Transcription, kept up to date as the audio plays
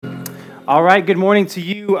All right, good morning to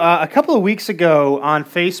you. A couple of weeks ago on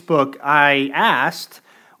Facebook, I asked,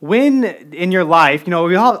 when in your life, we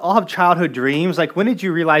all have childhood dreams. Like, when did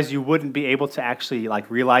you realize you wouldn't be able to actually,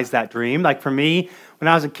 realize that dream? Like, for me, when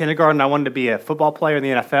I was in kindergarten, I wanted to be a football player in the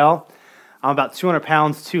NFL. I'm about 200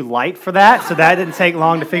 pounds too light for that, so that didn't take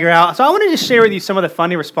long to figure out. So I wanted to share with you some of the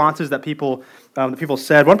funny responses that people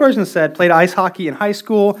said. One person said, played ice hockey in high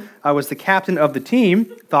school. I was the captain of the team.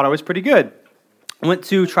 Thought I was pretty good. I went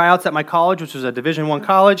to tryouts at my college, which was a Division I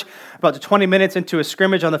college. About 20 minutes into a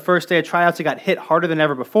scrimmage on the first day of tryouts, he got hit harder than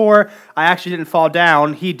ever before. I actually didn't fall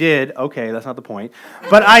down. He did. Okay, that's not the point.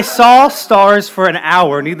 But I saw stars for an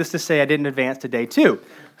hour. Needless to say, I didn't advance to day 2.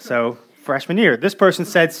 So, freshman year. This person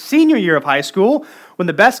said, senior year of high school, when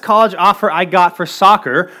the best college offer I got for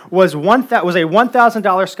soccer was a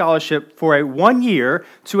 $1,000 scholarship for a 1 year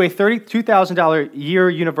to a $32,000 year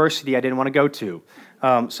university I didn't want to go to.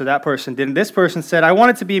 So that person didn't. This person said, I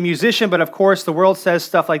wanted to be a musician, but of course the world says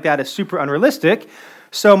stuff like that is super unrealistic.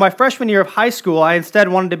 So my freshman year of high school, I instead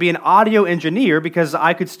wanted to be an audio engineer because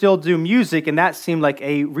I could still do music, and that seemed like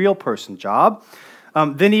a real person job.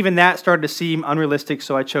 Then even that started to seem unrealistic,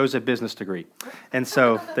 so I chose a business degree. And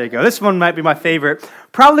so there you go. This one might be my favorite.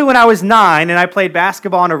 Probably when I was 9 and I played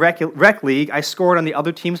basketball in a rec league, I scored on the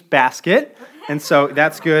other team's basket. And so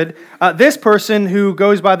that's good. This person who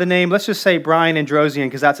goes by the name, let's just say Brian Androsian,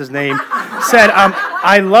 because that's his name, said,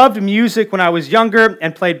 I loved music when I was younger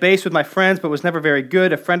and played bass with my friends, but was never very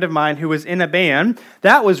good. A friend of mine who was in a band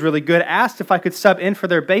that was really good asked if I could sub in for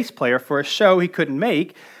their bass player for a show he couldn't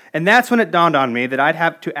make. And that's when it dawned on me that I'd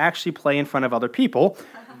have to actually play in front of other people.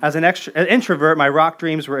 As an introvert, my rock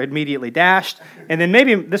dreams were immediately dashed. And then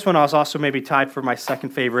maybe this one was also maybe tied for my second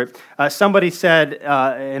favorite. Somebody said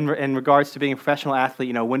in regards to being a professional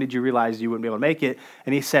athlete, when did you realize you wouldn't be able to make it?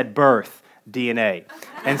 And he said birth, DNA.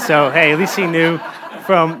 And so, hey, at least he knew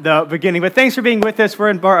from the beginning. But thanks for being with us. We're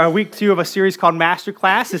in week 2 of a series called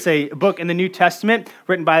Masterclass. It's a book in the New Testament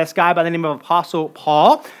written by this guy by the name of Apostle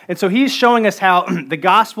Paul. And so he's showing us how the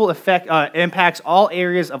gospel impacts all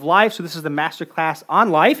areas of life. So this is the Masterclass on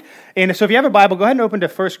life. And so if you have a Bible, go ahead and open to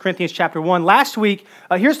 1 Corinthians chapter 1. Last week,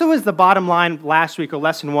 here's what was the bottom line last week, or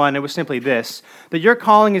lesson 1. It was simply this, that your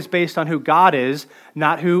calling is based on who God is,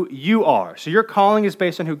 not who you are. So your calling is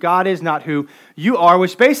based on who God is, not who you are,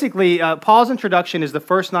 which basically, Paul's introduction is the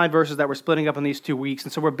first 9 verses that we're splitting up in these 2 weeks.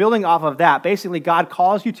 And so we're building off of that. Basically, God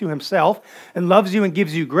calls you to himself and loves you and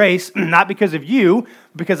gives you grace, not because of you,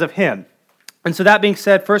 but because of him. And so that being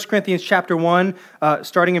said, 1 Corinthians chapter 1,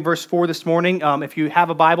 starting in verse 4 this morning. If you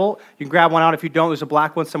have a Bible, you can grab one out. If you don't, there's a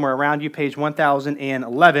black one somewhere around you, page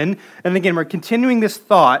 1011. And again, we're continuing this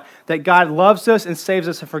thought that God loves us and saves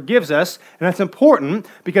us and forgives us. And that's important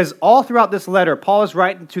because all throughout this letter, Paul is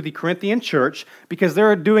writing to the Corinthian church because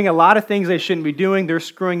they're doing a lot of things they shouldn't be doing. They're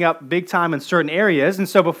screwing up big time in certain areas. And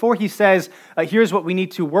so before he says, here's what we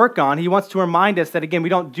need to work on, he wants to remind us that, again, we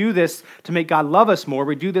don't do this to make God love us more.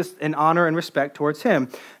 We do this in honor and respect towards him.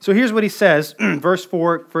 So here's what he says, verse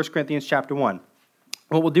 4, 1 Corinthians chapter 1.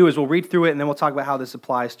 What we'll do is we'll read through it and then we'll talk about how this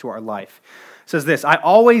applies to our life. It says this, I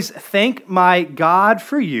always thank my God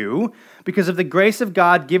for you because of the grace of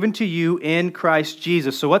God given to you in Christ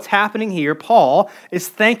Jesus. So what's happening here, Paul is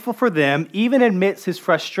thankful for them, even admits his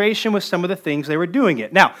frustration with some of the things they were doing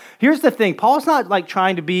it. Now, here's the thing. Paul's not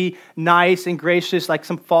trying to be nice and gracious, like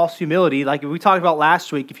some false humility, like we talked about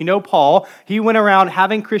last week. If you know Paul, he went around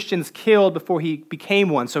having Christians killed before he became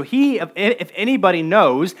one. So he, if anybody,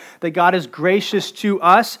 knows that God is gracious to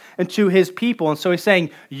us and to his people. And so he's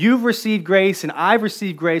saying, you've received grace and I've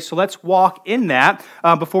received grace, so let's walk in that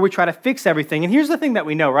before we try to fix everything. And here's the thing that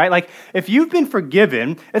we know, right? Like, if you've been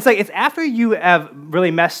forgiven, it's after you have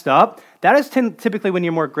really messed up, that is typically when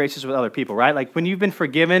you're more gracious with other people, right? Like, when you've been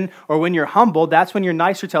forgiven or when you're humbled, that's when you're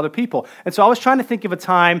nicer to other people. And so I was trying to think of a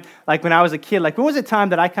time, like when I was a kid, like when was a time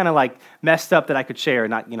that I kind of messed up that I could share,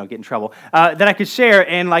 not, get in trouble, that I could share,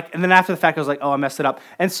 and then after the fact, I was like, oh, I messed it up.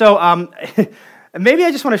 And so, maybe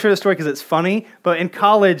I just want to share the story because it's funny, but in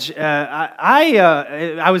college,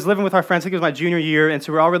 I was living with our friends. I think it was my junior year, and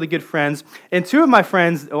so we're all really good friends. And 2 of my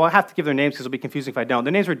friends, well, I have to give their names because it'll be confusing if I don't.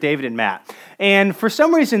 Their names were David and Matt. And for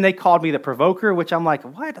some reason, they called me the provoker, which I'm like,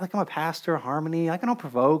 what? Like, I'm a pastor, Harmony. I don't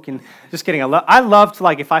provoke. And just kidding. I love to,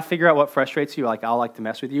 if I figure out what frustrates you, I'll like to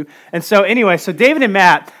mess with you. And so anyway, so David and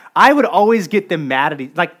Matt, I would always get them mad at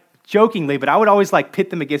jokingly, but I would always like pit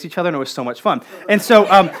them against each other, and it was so much fun. And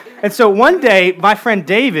so one day, my friend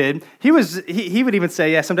David, he would even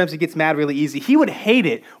say, yeah, sometimes he gets mad really easy. He would hate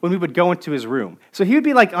it when we would go into his room. So he would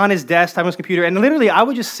be like on his desk, on his computer, and literally I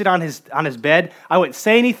would just sit on his bed. I wouldn't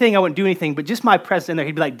say anything, I wouldn't do anything, but just my presence in there,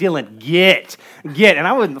 he'd be like, Dylan, get. And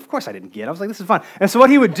I wouldn't, of course I didn't get. I was like, this is fun. And so what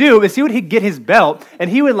he would do is he'd get his belt, and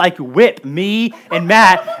he would like whip me and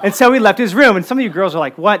Matt, and so we left his room. And some of you girls are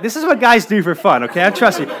like, what? This is what guys do for fun, okay? I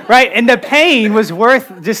trust you, right? And the pain was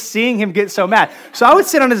worth just seeing him get so mad. So I would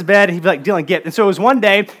sit on his bed, and he'd be like, Dylan, get. And so it was one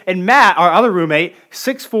day, and Matt, our other roommate,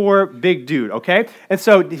 6'4", big dude, okay? And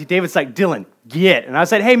so David's like, Dylan, get. And I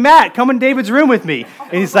said, hey, Matt, come in David's room with me.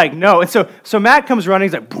 And he's like, no. And so Matt comes running,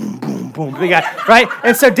 he's like, boom, boom, boom, big guy, right?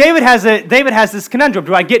 And so David has this conundrum.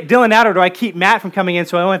 Do I get Dylan out, or do I keep Matt from coming in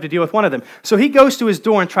so I don't have to deal with one of them? So he goes to his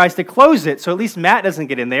door and tries to close it, so at least Matt doesn't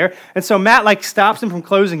get in there. And so Matt like stops him from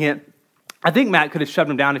closing it. I think Matt could have shoved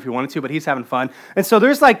him down if he wanted to, but he's having fun. And so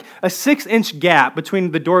there's like a 6-inch gap between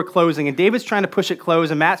the door closing, and David's trying to push it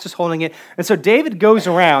closed, and Matt's just holding it. And so David goes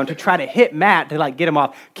around to try to hit Matt to like get him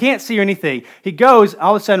off. Can't see or anything. He goes,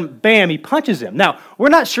 all of a sudden, bam, he punches him. Now, we're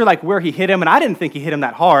not sure like where he hit him, and I didn't think he hit him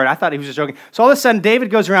that hard. I thought he was just joking. So all of a sudden, David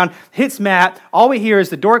goes around, hits Matt. All we hear is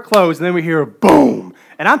the door close, and then we hear boom.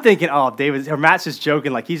 And I'm thinking, oh, Matt's just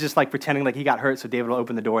joking, like he's just like pretending like he got hurt so David will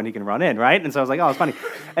open the door and he can run in, right? And so I was like, oh, it's funny.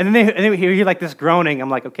 And then we hear like this groaning. I'm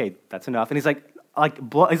like, okay, that's enough. And he's like,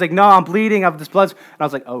 he's like, no, I'm bleeding. I have this blood. And I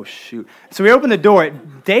was like, oh, shoot. So we opened the door.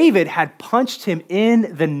 David had punched him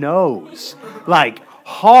in the nose, like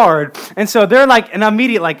hard. And so they're like, and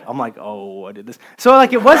immediately, like, I'm like, oh, I did this. So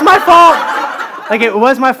like, it was my fault. Like, it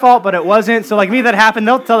was my fault, but it wasn't. So, like, me, that happened.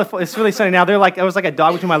 They'll tell it's really funny now. They're like, it was like a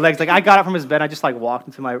dog between my legs. Like, I got up from his bed. I just, like, walked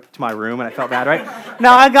into my room, and I felt bad, right?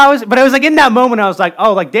 But it was, like, in that moment, I was like,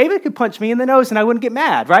 oh, like, David could punch me in the nose, and I wouldn't get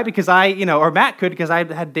mad, right? Because or Matt could, because I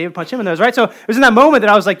had David punch him in the nose, right? So, it was in that moment that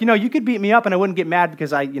I was like, you could beat me up, and I wouldn't get mad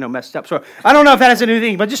because I, messed up. So, I don't know if that has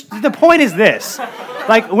anything, but just the point is this.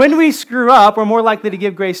 Like, when we screw up, we're more likely to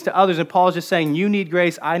give grace to others, and Paul's just saying, you need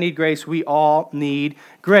grace, I need grace, we all need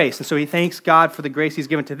grace. And so he thanks God for the grace he's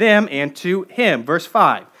given to them and to him. Verse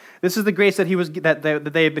 5. This is the grace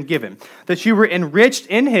that they have been given. That you were enriched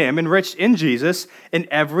in him, enriched in Jesus in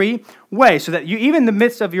every way. So that you, even in the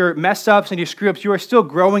midst of your mess ups and your screw ups, you are still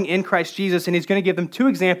growing in Christ Jesus. And he's going to give them 2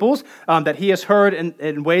 examples that he has heard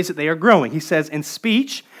in ways that they are growing. He says, in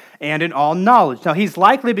speech and in all knowledge. Now, he's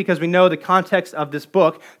likely, because we know the context of this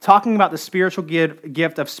book, talking about the spiritual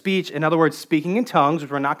gift of speech, in other words, speaking in tongues,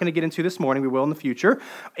 which we're not going to get into this morning, we will in the future,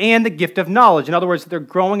 and the gift of knowledge. In other words, they're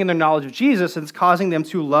growing in their knowledge of Jesus, and it's causing them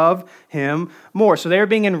to love him more. So they're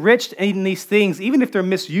being enriched in these things, even if they're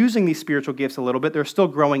misusing these spiritual gifts a little bit, they're still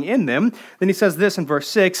growing in them. Then he says this in verse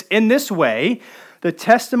 6, in this way, the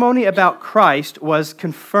testimony about Christ was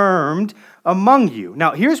confirmed among you.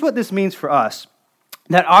 Now, here's what this means for us.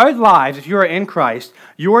 That our lives, if you are in Christ,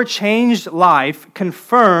 your changed life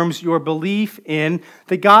confirms your belief in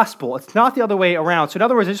the gospel. It's not the other way around. So in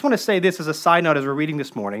other words, I just want to say this as a side note as we're reading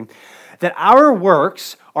this morning, that our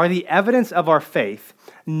works are the evidence of our faith,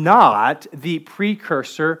 not the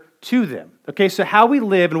precursor to them. Okay, so how we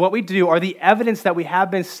live and what we do are the evidence that we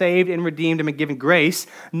have been saved and redeemed and been given grace,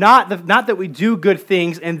 not that we do good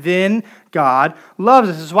things and then God loves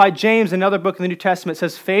us. This is why James, another book in the New Testament,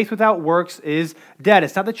 says faith without works is dead.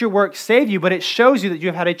 It's not that your works save you, but it shows you that you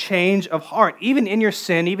have had a change of heart. Even in your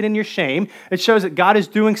sin, even in your shame, it shows that God is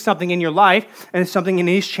doing something in your life and something and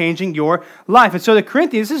he's changing your life. And so the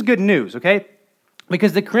Corinthians, this is good news, okay?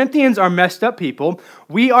 Because the Corinthians are messed up people.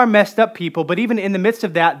 We are messed up people, but even in the midst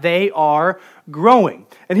of that, they are growing.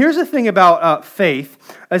 And here's the thing about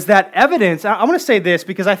faith, is that evidence, I want to say this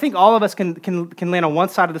because I think all of us can land on one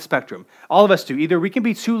side of the spectrum. All of us do. Either we can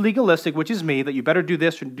be too legalistic, which is me, that you better do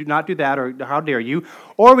this or do not do that, or how dare you,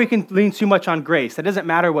 or we can lean too much on grace. That doesn't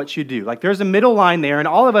matter what you do. Like there's a middle line there, and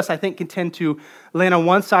all of us, I think, can tend to land on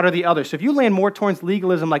one side or the other. So if you land more towards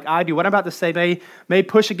legalism like I do, what I'm about to say may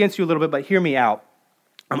push against you a little bit, but hear me out.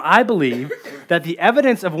 I believe that the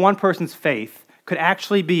evidence of one person's faith could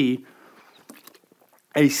actually be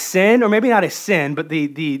a sin, or maybe not a sin, but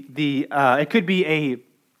it could be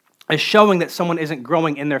a showing that someone isn't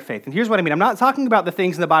growing in their faith. And here's what I mean. I'm not talking about the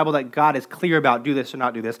things in the Bible that God is clear about, do this or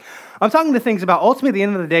not do this. I'm talking the things about, ultimately, at the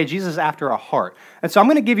end of the day, Jesus is after our heart. And so I'm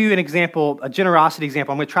going to give you an example, a generosity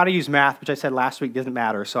example. I'm going to try to use math, which I said last week doesn't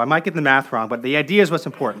matter, so I might get the math wrong, but the idea is what's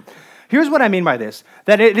important. Here's what I mean by this,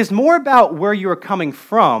 that it is more about where you are coming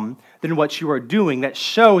from than what you are doing that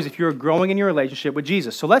shows if you're growing in your relationship with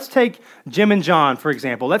Jesus. So let's take Jim and John, for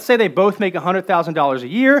example. Let's say they both make $100,000 a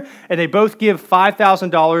year, and they both give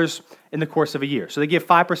 $5,000 in the course of a year. So they give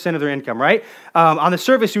 5% of their income, right? On the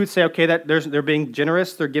surface, you would say, okay, that they're being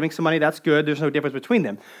generous, they're giving some money, that's good, there's no difference between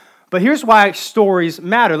them. But here's why stories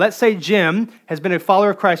matter. Let's say Jim has been a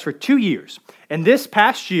follower of Christ for 2 years, and this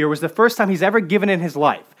past year was the first time he's ever given in his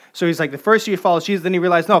life. So he's like, the first year he follows Jesus, then he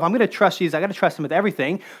realized, no, if I'm going to trust Jesus, I got to trust him with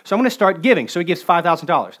everything, so I'm going to start giving. So he gives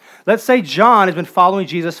 $5,000. Let's say John has been following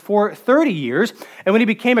Jesus for 30 years, and when he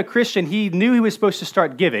became a Christian, he knew he was supposed to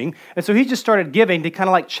start giving, and so he just started giving to kind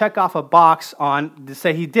of like check off a box on to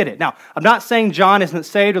say he did it. Now, I'm not saying John isn't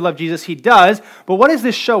saved or love Jesus, he does, but what does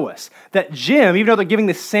this show us? That Jim, even though they're giving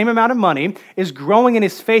the same amount of money, is growing in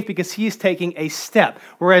his faith because he is taking a step,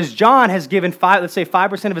 whereas John has given, let's say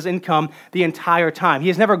 5% of his income the entire time. He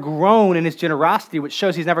has never grown in his generosity, which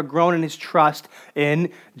shows he's never grown in his trust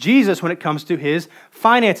in Jesus when it comes to his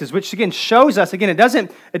finances, which again shows us, again, it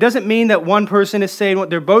doesn't mean that one person is saved,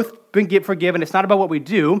 they're both been forgiven. It's not about what we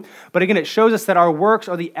do, but again, it shows us that our works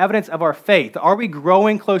are the evidence of our faith. Are we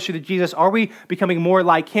growing closer to Jesus? Are we becoming more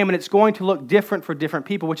like him? And it's going to look different for different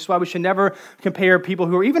people, which is why we should never compare people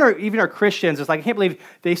who are even our Christians. It's like, I can't believe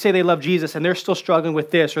they say they love Jesus and they're still struggling with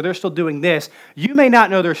this or they're still doing this. You may not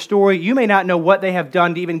know their story. You may not know what they have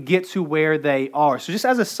done to even get to where they are. So just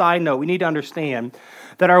as a side note, we need to understand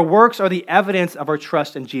that our works are the evidence of our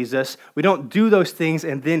trust in Jesus. We don't do those things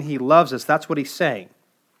and then he loves us. That's what he's saying.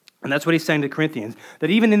 And that's what he's saying to Corinthians,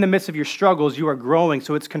 that even in the midst of your struggles, you are growing,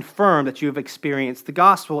 so it's confirmed that you have experienced the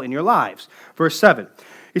gospel in your lives. Verse 7,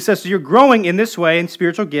 he says, so you're growing in this way in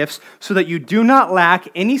spiritual gifts, so that you do not lack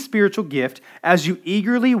any spiritual gift as you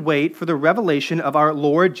eagerly wait for the revelation of our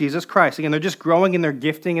Lord Jesus Christ. Again, they're just growing in their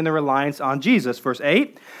gifting and their reliance on Jesus. Verse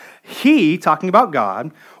 8, he, talking about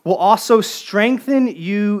God, will also strengthen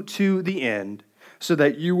you to the end, so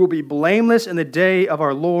that you will be blameless in the day of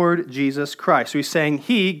our Lord Jesus Christ. So he's saying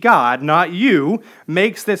he, God, not you,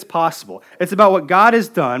 makes this possible. It's about what God has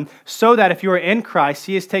done so that if you are in Christ,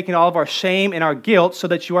 he has taken all of our shame and our guilt so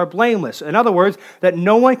that you are blameless. In other words, that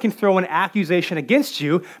no one can throw an accusation against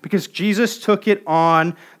you because Jesus took it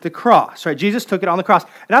on the cross, right? Jesus took it on the cross.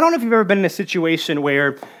 And I don't know if you've ever been in a situation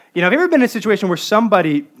where, have you ever been in a situation where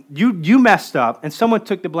somebody, you messed up and someone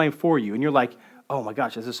took the blame for you and you're like, oh my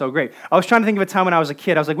gosh, this is so great. I was trying to think of a time when I was a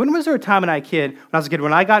kid. I was like, when was there a time when I was a kid,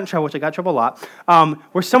 when I got in trouble, which I got in trouble a lot,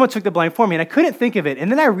 where someone took the blame for me, and I couldn't think of it.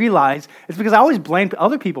 And then I realized it's because I always blamed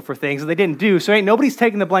other people for things that they didn't do. So nobody's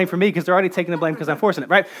taking the blame for me because they're already taking the blame because I'm forcing it,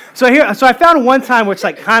 right? So I found one time which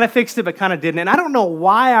like kind of fixed it, but kind of didn't. And I don't know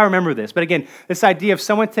why I remember this, but again, this idea of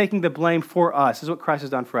someone taking the blame for us is what Christ has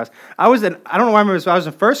done for us. I don't know why I remember this, but I was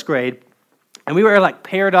in first grade. And we were like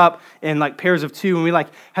paired up in like pairs of two, and we like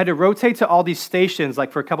had to rotate to all these stations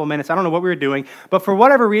like for a couple minutes. I don't know what we were doing, but for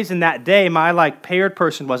whatever reason that day, my like paired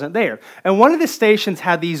person wasn't there. And one of the stations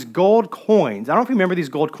had these gold coins. I don't know if you remember these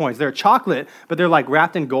gold coins. They're chocolate, but they're like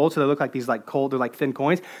wrapped in gold, so they look like these like cold, they're like thin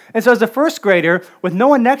coins. And so as a first grader, with no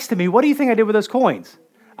one next to me, what do you think I did with those coins?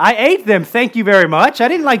 I ate them, thank you very much. I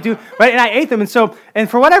didn't right? And I ate them. And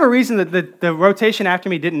for whatever reason, the rotation after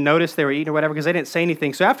me didn't notice they were eating or whatever because they didn't say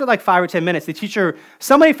anything. So after like 5 or 10 minutes,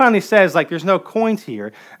 somebody finally says, like, there's no coins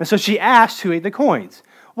here. And so she asked who ate the coins.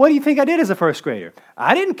 What do you think I did as a first grader?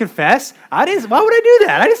 I didn't confess. Why would I do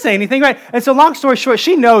that? I didn't say anything, right? And so long story short,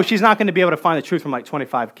 she knows she's not going to be able to find the truth from like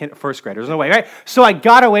 25 first graders. No way, right? So I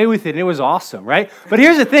got away with it, and it was awesome, right? But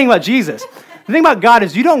here's the thing about Jesus. The thing about God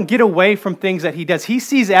is you don't get away from things that he does. He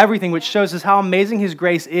sees everything, which shows us how amazing his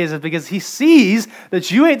grace is because he sees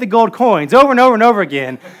that you ate the gold coins over and over and over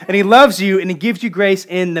again, and he loves you, and he gives you grace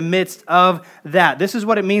in the midst of that. This is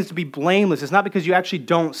what it means to be blameless. It's not because you actually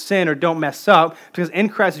don't sin or don't mess up, because in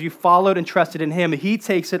Christ, if you followed and trusted in him, he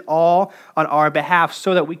takes it all on our behalf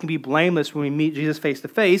so that we can be blameless when we meet Jesus face to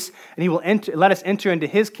face, and he will let us enter into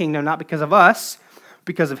his kingdom, not because of us,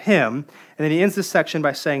 because of him. And then he ends this section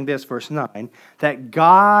by saying this, verse 9, that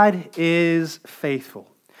God is faithful.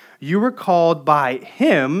 You were called by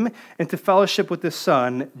him into fellowship with his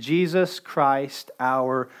Son, Jesus Christ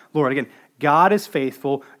our Lord. Again, God is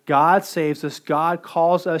faithful. God saves us. God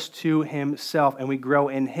calls us to himself, and we grow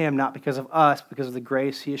in him, not because of us, because of the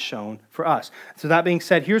grace he has shown for us. So that being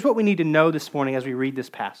said, here's what we need to know this morning as we read this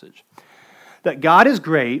passage. That God is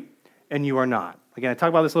great, and you are not. Again, I talked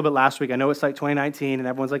about this a little bit last week. I know it's like 2019 and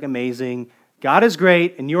everyone's like amazing. God is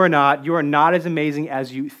great and you are not. You are not as amazing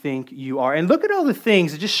as you think you are. And look at all the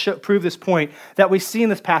things that just prove this point that we see in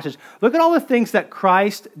this passage. Look at all the things that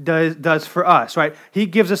Christ does for us, right? He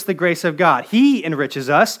gives us the grace of God. He enriches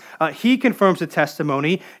us. He confirms the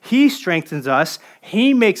testimony. He strengthens us.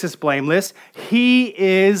 He makes us blameless. He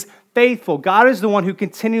is faithful. God is the one who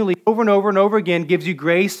continually, over and over and over again, gives you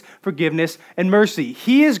grace, forgiveness, and mercy.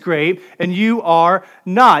 He is great, and you are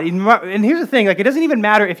not. And here's the thing, like, it doesn't even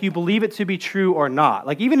matter if you believe it to be true or not.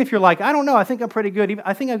 Like, even if you're like, I don't know, I think I'm pretty good,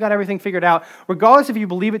 I think I've got everything figured out, regardless if you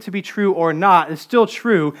believe it to be true or not, it's still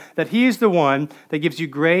true that He is the one that gives you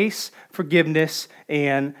grace, forgiveness,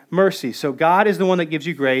 and mercy. So God is the one that gives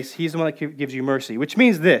you grace. He's the one that gives you mercy, which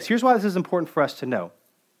means this. Here's why this is important for us to know.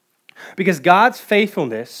 Because God's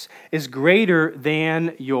faithfulness is greater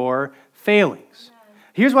than your failings.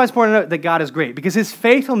 Here's why it's important to know that God is great. Because His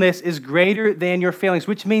faithfulness is greater than your failings,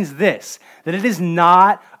 which means this, that it is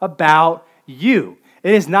not about you.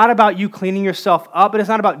 It is not about you cleaning yourself up. It is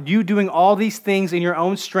not about you doing all these things in your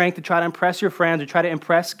own strength to try to impress your friends or try to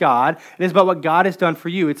impress God. It is about what God has done for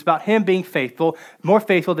you. It's about Him being faithful, more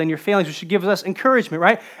faithful than your failings, which should give us encouragement,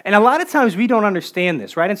 right? And a lot of times we don't understand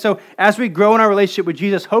this, right? And so as we grow in our relationship with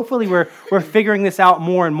Jesus, hopefully we're figuring this out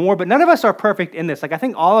more and more, but none of us are perfect in this. Like, I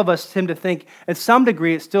think all of us tend to think, at some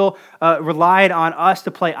degree, it still relied on us to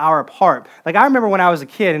play our part. Like, I remember when I was a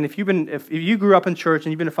kid, and if you grew up in church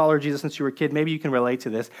and you've been a follower of Jesus since you were a kid, maybe you can relate to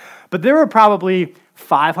this. But there were probably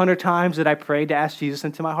 500 times that I prayed to ask Jesus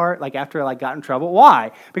into my heart, like after I got in trouble.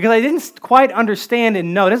 Why? Because I didn't quite understand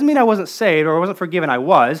and know. It doesn't mean I wasn't saved or I wasn't forgiven. I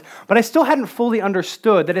was, but I still hadn't fully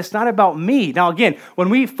understood that it's not about me. Now, again, when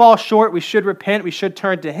we fall short, we should repent. We should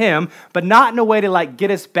turn to Him, but not in a way to like get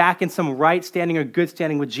us back in some right standing or good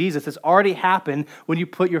standing with Jesus. It's already happened when you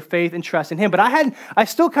put your faith and trust in Him. But I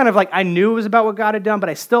still kind of like, I knew it was about what God had done, but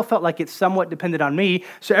I still felt like it somewhat depended on me.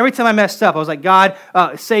 So every time I messed up, I was like, God,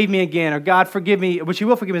 save me again, or God, forgive me, which He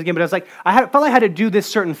will forgive me again. But I was like, felt like I had to do this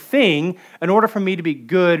certain thing in order for me to be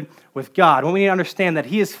good with God. Well, we need to understand that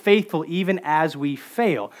He is faithful even as we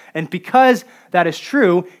fail. And because that is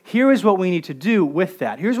true, here is what we need to do with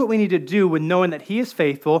that. Here's what we need to do with knowing that He is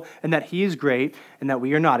faithful and that He is great and that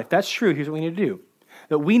we are not. If that's true, here's what we need to do.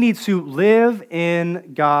 That we need to live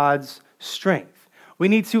in God's strength. We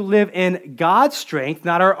need to live in God's strength,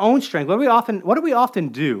 not our own strength. What do we often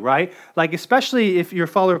do, right? Like, especially if you're a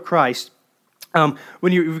follower of Christ,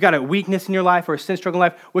 when you've got a weakness in your life or a sin struggle in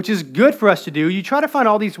life, which is good for us to do, you try to find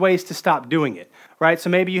all these ways to stop doing it, right? So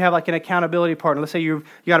maybe you have like an accountability partner. Let's say you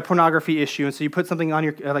got a pornography issue, and so you put something on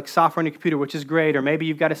your like software on your computer, which is great. Or maybe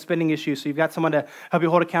you've got a spending issue, so you've got someone to help you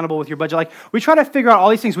hold accountable with your budget. Like, we try to figure out all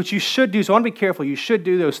these things, which you should do. So I want to be careful. You should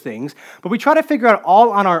do those things, but we try to figure out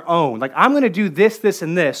all on our own. Like, I'm going to do this, this,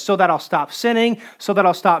 and this, so that I'll stop sinning, so that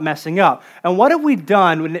I'll stop messing up. And what have we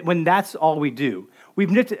done when that's all we do? We've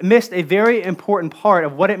missed a very important part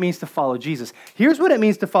of what it means to follow Jesus. Here's what it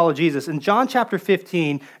means to follow Jesus. In John chapter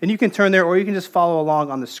 15, and you can turn there or you can just follow along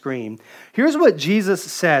on the screen. Here's what Jesus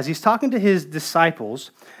says. He's talking to His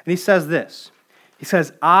disciples, and He says this. He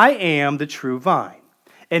says, I am the true vine,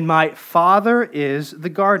 and my Father is the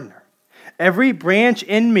gardener. Every branch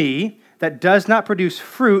in me that does not produce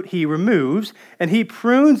fruit, He removes, and He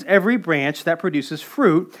prunes every branch that produces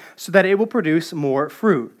fruit so that it will produce more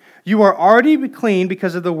fruit. You are already clean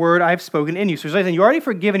because of the word I have spoken in you. So you're already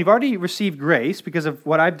forgiven. You've already received grace because of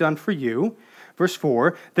what I've done for you. Verse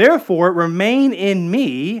 4, therefore remain in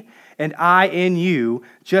me and I in you,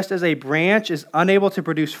 just as a branch is unable to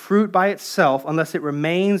produce fruit by itself unless it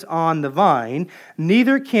remains on the vine,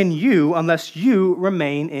 neither can you unless you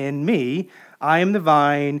remain in me. I am the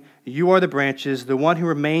vine, you are the branches. The one who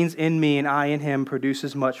remains in me and I in him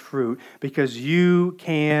produces much fruit, because you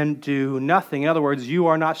can do nothing. In other words, you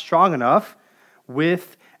are not strong enough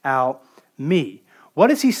without me.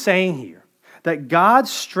 What is he saying here? That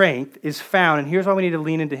God's strength is found, and here's why we need to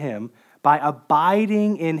lean into Him, by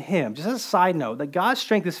abiding in Him. Just as a side note, that God's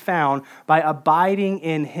strength is found by abiding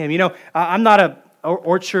in Him. You know, I'm not a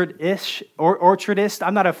orchardist.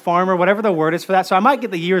 I'm not a farmer, whatever the word is for that. So I might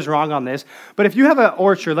get the years wrong on this. But if you have an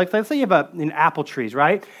orchard, like let's say you have an apple trees,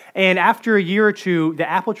 right? And after a year or two, the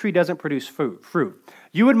apple tree doesn't produce fruit.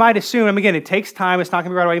 You might assume, and again, it takes time. It's not going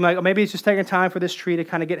to be right away. You might, oh, maybe it's just taking time for this tree to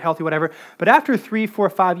kind of get healthy, whatever. But after 3, 4,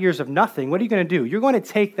 5 years of nothing, what are you going to do? You're going to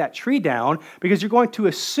take that tree down because you're going to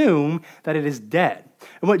assume that it is dead.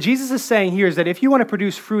 And what Jesus is saying here is that if you want to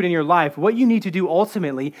produce fruit in your life, what you need to do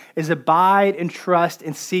ultimately is abide and trust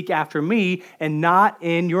and seek after me and not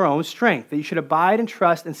in your own strength. That you should abide and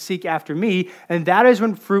trust and seek after me, and that is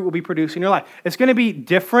when fruit will be produced in your life. It's going to be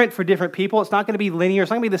different for different people. It's not going to be linear. It's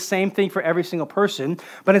not going to be the same thing for every single person.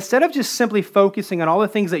 But instead of just simply focusing on all the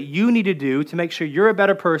things that you need to do to make sure you're a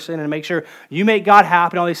better person and make sure you make God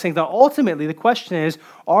happy and all these things, that ultimately the question is,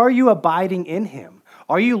 are you abiding in Him?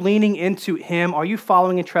 Are you leaning into Him? Are you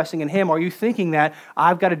following and trusting in Him? Are you thinking that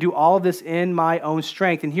I've got to do all of this in my own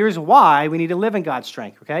strength? And here's why we need to live in God's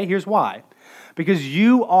strength, okay? Here's why. Because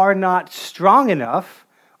you are not strong enough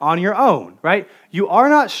on your own, right? You are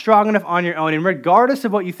not strong enough on your own. And regardless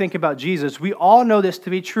of what you think about Jesus, we all know this to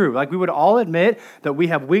be true. Like we would all admit that we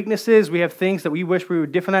have weaknesses, we have things that we wish we were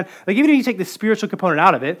different at. Like even if you take the spiritual component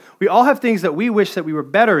out of it, we all have things that we wish that we were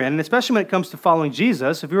better in, and especially when it comes to following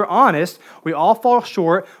Jesus. If we were honest, we all fall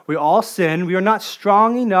short, we all sin, we are not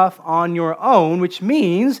strong enough on your own, which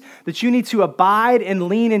means that you need to abide and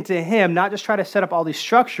lean into Him, not just try to set up all these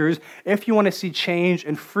structures if you want to see change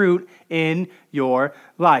and fruit in your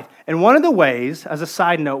life. And one of the ways, as a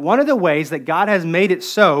side note, one of the ways that God has made it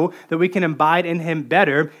so that we can abide in Him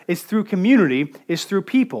better is through community, is through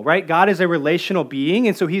people, right? God is a relational being,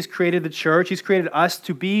 and so He's created the church. He's created us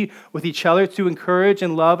to be with each other, to encourage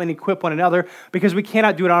and love and equip one another, because we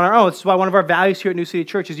cannot do it on our own. This is why one of our values here at New City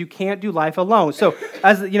Church is you can't do life alone. So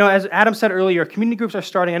as Adam said earlier, community groups are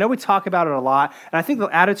starting. I know we talk about it a lot, and I think the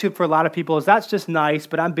attitude for a lot of people is that's just nice,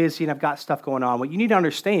 but I'm busy and I've got stuff going on. What you need to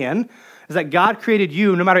understand is that God created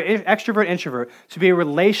you, no matter extrovert, introvert, to be a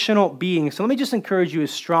relational being. So let me just encourage you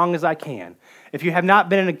as strong as I can, if you have not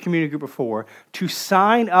been in a community group before, to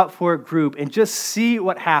sign up for a group and just see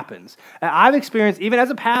what happens. And I've experienced, even as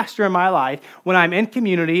a pastor in my life, when I'm in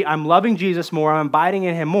community, I'm loving Jesus more, I'm abiding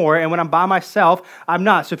in Him more, and when I'm by myself, I'm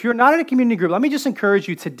not. So if you're not in a community group, let me just encourage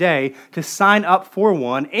you today to sign up for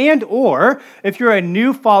one, and or if you're a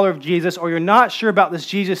new follower of Jesus or you're not sure about this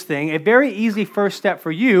Jesus thing, a very easy first step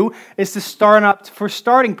for you is to start up for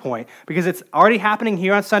Starting Point, because it's already happening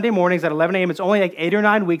here on Sunday mornings at 11 a.m. It's only like 8 or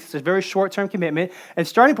 9 weeks. It's a very short-term commitment. And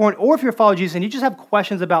Starting Point, or if you're following Jesus and you just have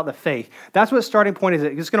questions about the faith, that's what Starting Point is.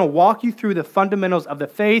 It's going to walk you through the fundamentals of the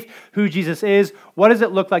faith, who Jesus is, what does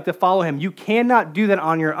it look like to follow Him. You cannot do that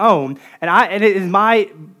on your own. And it is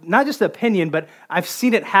my, not just opinion, but I've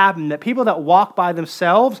seen it happen, that people that walk by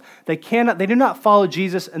themselves, they do not follow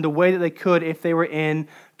Jesus in the way that they could if they were in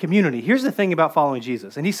community. Here's the thing about following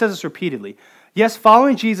Jesus, and He says this repeatedly. Yes,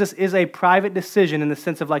 following Jesus is a private decision in the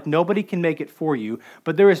sense of like nobody can make it for you,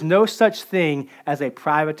 but there is no such thing as a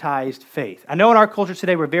privatized faith. I know in our culture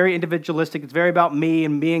today we're very individualistic. It's very about me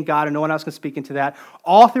and God, and no one else can speak into that.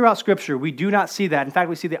 All throughout Scripture, we do not see that. In fact,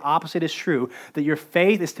 we see the opposite is true, that your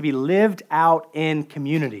faith is to be lived out in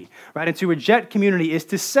community, right? And to reject community is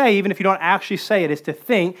to say, even if you don't actually say it, is to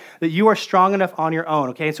think that you are strong enough on your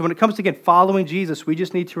own, okay? And so when it comes to, again, following Jesus, we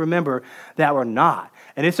just need to remember that we're not.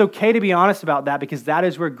 And it's okay to be honest about that, because that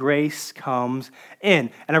is where grace comes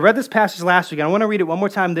in. And I read this passage last week, and I want to read it one more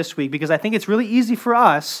time this week, because I think it's really easy for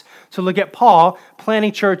us to look at Paul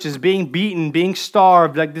planting churches, being beaten, being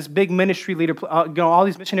starved, like this big ministry leader, all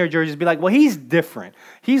these missionary journeys, be like, well, he's different.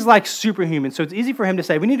 He's like superhuman. So it's easy for him to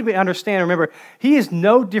say, we need to understand, remember, he is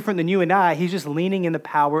no different than you and I. He's just leaning in the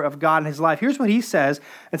power of God in his life. Here's what he says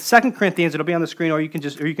in 2 Corinthians. It'll be on the screen, or you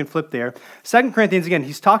can flip there. 2 Corinthians, again,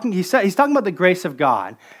 he's talking about the grace of God.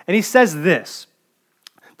 And he says this,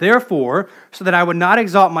 therefore, so that I would not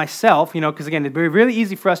exalt myself, because again, it'd be really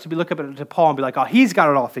easy for us to look up to Paul and be like, oh, he's got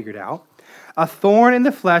it all figured out. A thorn in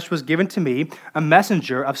the flesh was given to me, a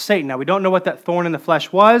messenger of Satan. Now, we don't know what that thorn in the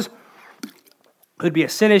flesh was. It could be a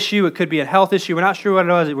sin issue. It could be a health issue. We're not sure what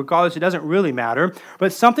it was. Regardless, it doesn't really matter.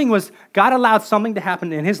 But God allowed something to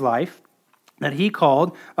happen in his life that he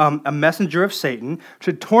called a messenger of Satan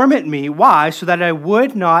to torment me. Why? So that I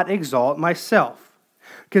would not exalt myself.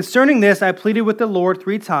 Concerning this, I pleaded with the Lord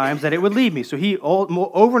 3 times that it would leave me. So he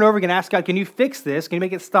over and over again asked God, can you fix this? Can you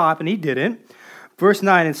make it stop? And he didn't. Verse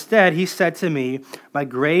 9, instead, he said to me, my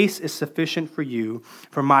grace is sufficient for you,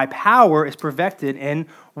 for my power is perfected in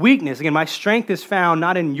weakness. Again, my strength is found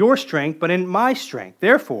not in your strength, but in my strength.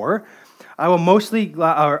 Therefore, I will most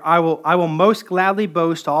gladly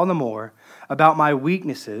boast all the more about my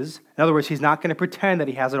weaknesses. In other words, he's not going to pretend that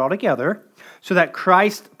he has it all together, so that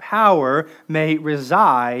Christ's power may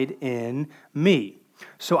reside in me.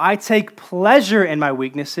 So I take pleasure in my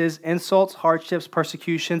weaknesses, insults, hardships,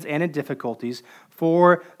 persecutions, and in difficulties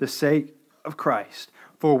for the sake of Christ.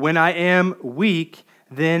 For when I am weak,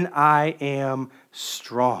 then I am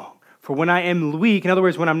strong. For when I am weak, in other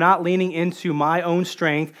words, when I'm not leaning into my own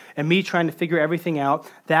strength and me trying to figure everything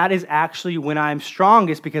out, that is actually when I'm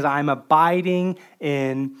strongest, because I'm abiding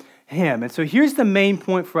in Him. And so here's the main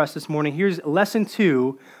point for us this morning. Here's lesson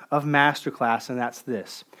 2 of Masterclass, and that's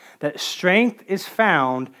this: that strength is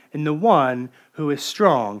found in the one who is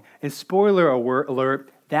strong. And spoiler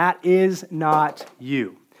alert, that is not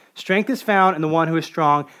you. Strength is found in the one who is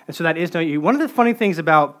strong, and so that is not you. One of the funny things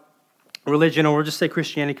about religion, or we'll just say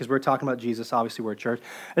Christianity because we're talking about Jesus, obviously we're a church,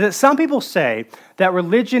 is that some people say that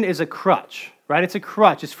religion is a crutch, right? It's a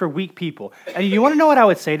crutch. It's for weak people. And you want to know what I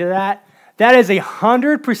would say to that? That is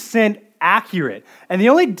 100% accurate. And the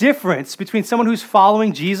only difference between someone who's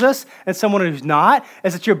following Jesus and someone who's not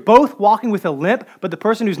is that you're both walking with a limp, but the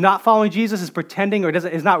person who's not following Jesus is pretending or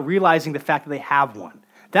is not realizing the fact that they have one.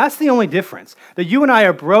 That's the only difference. That you and I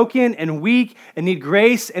are broken and weak and need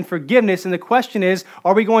grace and forgiveness. And the question is,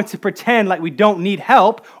 are we going to pretend like we don't need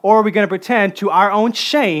help, or are we going to pretend to our own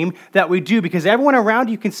shame that we do? Because everyone around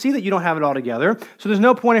you can see that you don't have it all together. So there's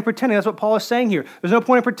no point in pretending. That's what Paul is saying here. There's no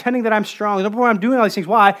point in pretending that I'm strong. There's no point in I'm doing all these things.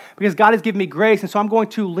 Why? Because God has given me grace, and so I'm going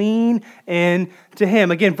to lean in to Him.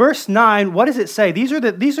 Again, verse 9, what does it say? This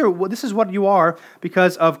is what you are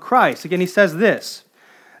because of Christ. Again, he says this,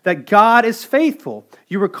 that God is faithful.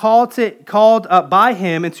 You were called by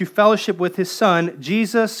Him into fellowship with His Son,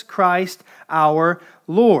 Jesus Christ our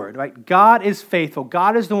Lord. Right? God is faithful.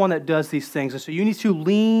 God is the one that does these things. And so you need to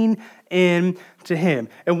lean in to Him.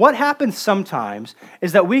 And what happens sometimes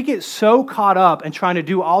is that we get so caught up in trying to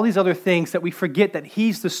do all these other things that we forget that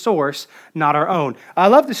He's the source, not our own. I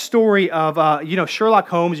love the story of Sherlock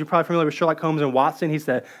Holmes. You're probably familiar with Sherlock Holmes and Watson. He's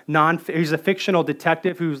a fictional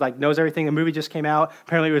detective who's knows everything. The movie just came out.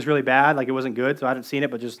 Apparently it was really bad. It wasn't good, so I haven't seen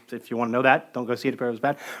it, but just if you want to know that, don't go see it if it was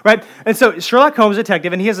bad. Right? And so Sherlock Holmes is a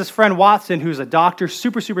detective, and he has this friend Watson who's a doctor,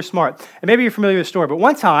 super, super smart. And maybe you're familiar with the story, but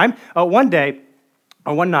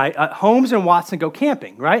one night, Holmes and Watson go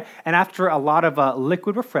camping, right? And after a lot of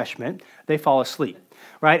liquid refreshment, they fall asleep,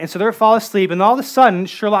 right? And so they're fall asleep, and all of a sudden,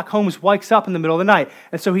 Sherlock Holmes wakes up in the middle of the night.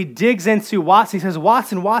 And so he digs into Watson. He says,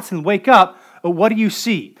 Watson, wake up. What do you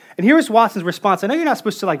see? And here's Watson's response. I know you're not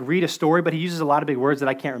supposed to read a story, but he uses a lot of big words that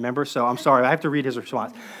I can't remember, so I'm sorry. I have to read his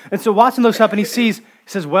response. And so Watson looks up and he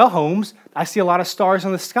says, well, Holmes, I see a lot of stars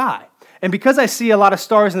in the sky. And because I see a lot of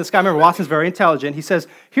stars in the sky, remember, Watson's very intelligent. He says,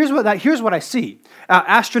 here's what I see.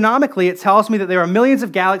 Astronomically, it tells me that there are millions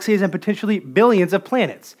of galaxies and potentially billions of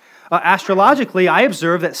planets. Astrologically, I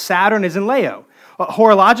observe that Saturn is in Leo.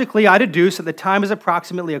 Horologically, I deduce that the time is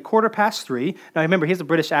approximately 3:15. Now, remember, he has a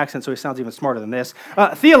British accent, so he sounds even smarter than this.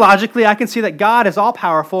 Theologically, I can see that God is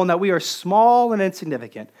all-powerful and that we are small and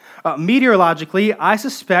insignificant. Meteorologically, I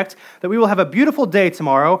suspect that we will have a beautiful day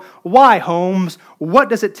tomorrow. Why, Holmes? What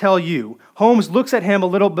does it tell you? Holmes looks at him a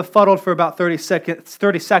little befuddled for about 30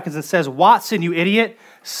 seconds and says, Watson, you idiot,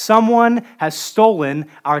 someone has stolen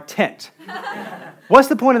our tent. What's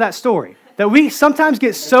the point of that story? That we sometimes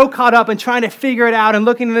get so caught up in trying to figure it out and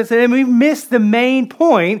looking at this, and we miss the main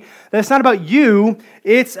point, that it's not about you,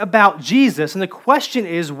 it's about Jesus. And the question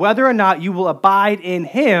is whether or not you will abide in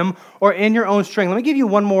Him or in your own strength. Let me give you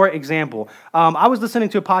one more example. I was listening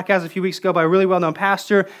to a podcast a few weeks ago by a really well-known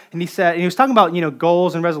pastor, and he was talking about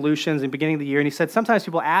goals and resolutions in the beginning of the year, and he said sometimes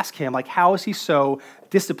people ask him, how is he so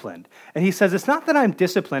disciplined? And he says, it's not that I'm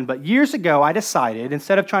disciplined, but years ago I decided,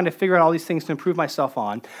 instead of trying to figure out all these things to improve myself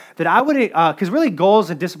on, that I would, because really goals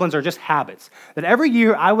and disciplines are just habits, that every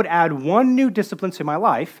year I would add one new discipline to my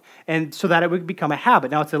life, and so that it would become a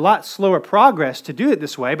habit. Now, it's a lot slower progress to do it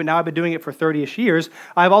this way, but now I've been doing it for 30-ish years.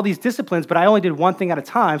 I have all these disciplines, but I only did one thing at a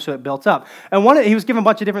time, so it built up. And he was given a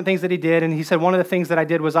bunch of different things that he did, and he said one of the things that I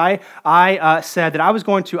did was I said that I was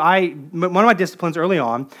going to, one of my disciplines early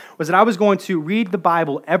on was that I was going to read the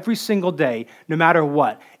Bible every single day, no matter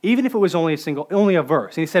what, even if it was only a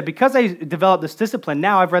verse. And he said, because I developed this discipline,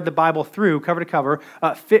 now I've read the Bible through, cover to cover,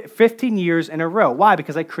 15 years in a row. Why?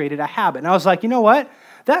 Because I created a habit. And I was like, you know what?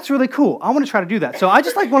 That's really cool. I want to try to do that. So I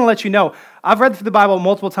just want to let you know, I've read through the Bible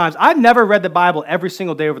multiple times. I've never read the Bible every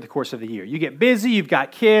single day over the course of the year. You get busy, you've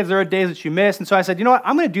got kids, there are days that you miss. And so I said, you know what?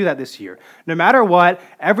 I'm going to do that this year. No matter what,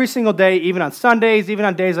 every single day, even on Sundays, even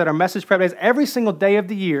on days that are message prep days, every single day of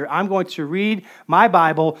the year, I'm going to read my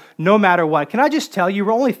Bible no matter what. Can I just tell you,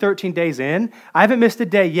 we're only 13 days in. I haven't missed a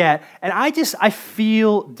day yet. And I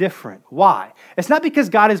feel different. Why? It's not because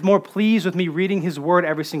God is more pleased with me reading His Word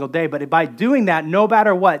every single day, but by doing that, no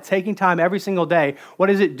matter what, taking time every single day, what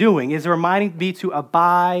is it doing? It's reminding me to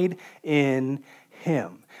abide in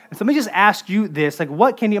Him. And so let me just ask you this,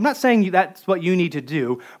 what can you, I'm not saying that's what you need to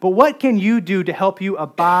do, but what can you do to help you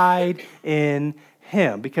abide in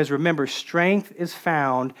Him? Because remember, strength is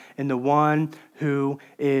found in the one who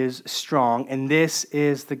is strong, and this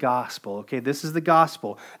is the gospel, okay? This is the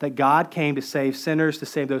gospel, that God came to save sinners, to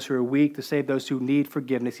save those who are weak, to save those who need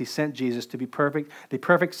forgiveness. He sent Jesus to be perfect, the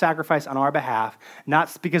perfect sacrifice on our behalf,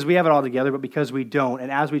 not because we have it all together, but because we don't.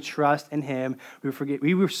 And as we trust in Him,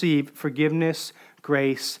 we receive forgiveness,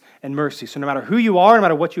 grace, and mercy. So no matter who you are, no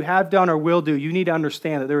matter what you have done or will do, you need to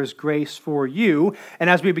understand that there is grace for you. And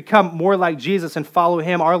as we become more like Jesus and follow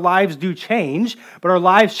Him, our lives do change, but our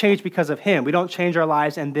lives change because of Him. We don't change our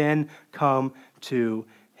lives and then come to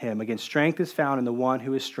him. Again, strength is found in the one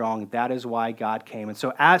who is strong. That is why God came. And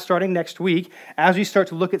so starting next week, as we start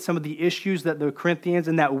to look at some of the issues that the Corinthians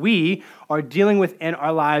and that we are dealing with in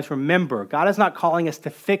our lives, remember, God is not calling us to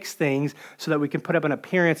fix things so that we can put up an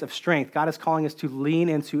appearance of strength. God is calling us to lean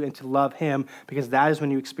into and to love him, because that is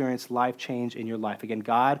when you experience life change in your life. Again,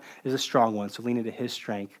 God is a strong one, so lean into his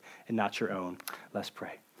strength and not your own. Let's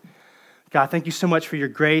pray. God, thank you so much for your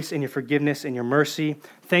grace and your forgiveness and your mercy.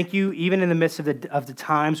 Thank you, even in the midst of the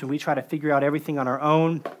times when we try to figure out everything on our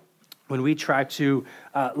own, when we try to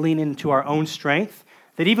lean into our own strength,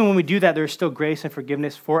 that even when we do that, there is still grace and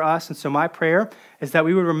forgiveness for us. And so my prayer is that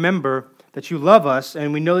we would remember that you love us,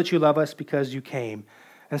 and we know that you love us because you came.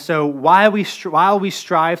 And so while we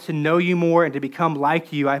strive to know you more and to become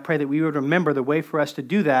like you, I pray that we would remember the way for us to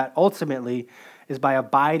do that ultimately is by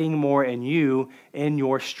abiding more in you, in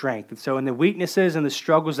your strength. And so in the weaknesses and the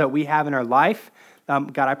struggles that we have in our life,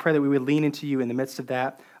 God, I pray that we would lean into you in the midst of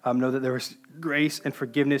that, know that there is grace and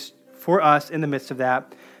forgiveness for us in the midst of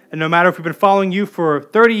that. And no matter if we've been following you for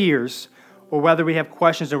 30 years or whether we have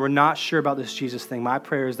questions and we're not sure about this Jesus thing, my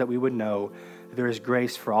prayer is that we would know that there is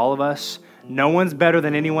grace for all of us. No one's better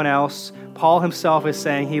than anyone else. Paul himself is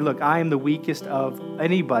saying, hey, look, I am the weakest of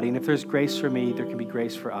anybody, and if there's grace for me, there can be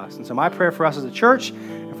grace for us. And so my prayer for us as a church,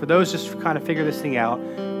 and for those just kind of figure this thing out,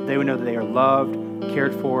 they would know that they are loved,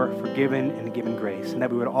 cared for, forgiven, and given grace, and that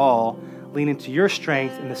we would all lean into your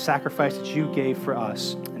strength and the sacrifice that you gave for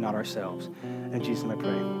us and not ourselves. In Jesus' name I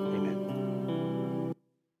pray.